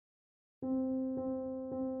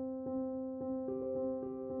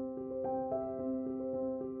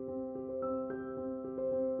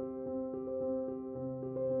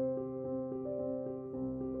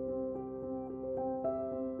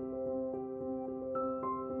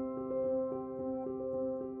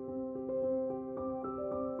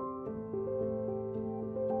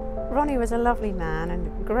Ronnie was a lovely man and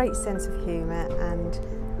a great sense of humour, and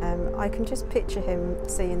I can just picture him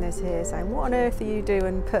seeing this here saying, what on earth are you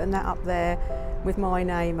doing putting that up there with my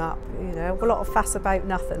name up? You know, a lot of fuss about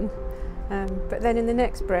nothing. But then in the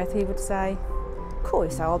next breath he would say, "Cool,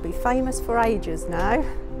 so I'll be famous for ages now."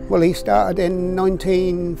 Well, he started in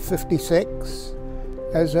 1956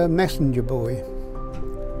 as a messenger boy,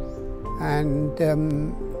 and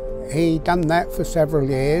he done that for several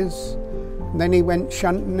years. Then he went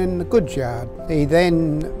shunting in the goods yard. He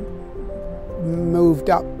then moved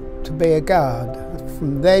up to be a guard.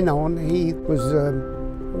 From then on he was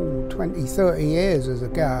 20-30 years as a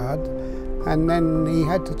guard, and then he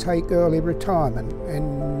had to take early retirement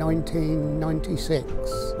in 1996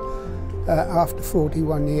 after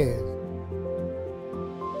 41 years.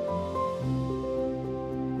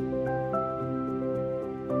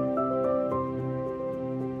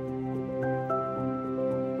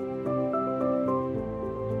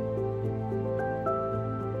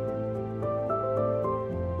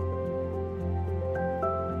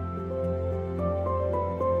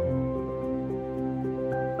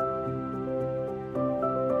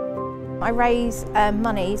 I raise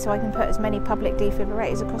money so I can put as many public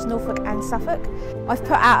defibrillators across Norfolk and Suffolk. I've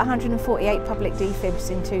put out 148 public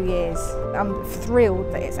defibs in 2 years. I'm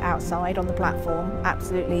thrilled that it's outside on the platform,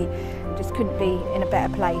 absolutely. Just couldn't be in a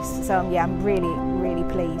better place. So yeah, I'm really, really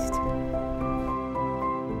pleased.